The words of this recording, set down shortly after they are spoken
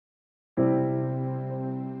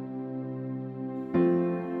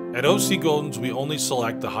At OC Goldens, we only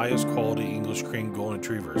select the highest quality English Crane Golden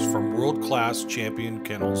Retrievers from world-class champion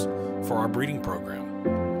kennels for our breeding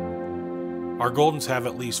program. Our Goldens have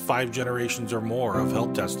at least 5 generations or more of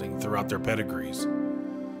health testing throughout their pedigrees.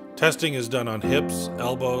 Testing is done on hips,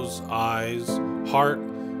 elbows, eyes, heart,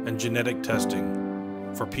 and genetic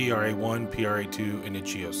testing for PRA1, PRA2, and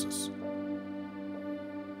ichthyosis.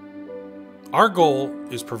 Our goal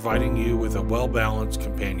is providing you with a well-balanced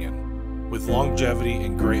companion with longevity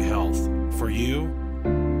and great health for you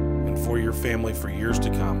and for your family for years to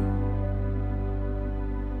come.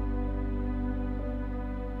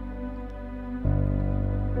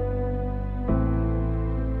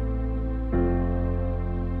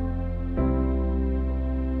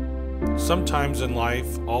 Sometimes in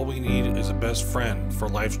life, all we need is a best friend for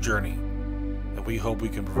life's journey, and we hope we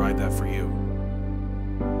can provide that for you.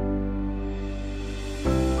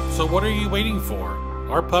 So what are you waiting for?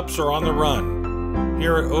 Our pups are on the run.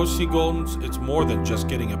 Here at OC Goldens, it's more than just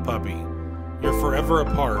getting a puppy. You're forever a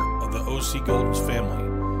part of the OC Goldens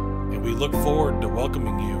family, and we look forward to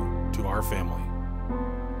welcoming you to our family.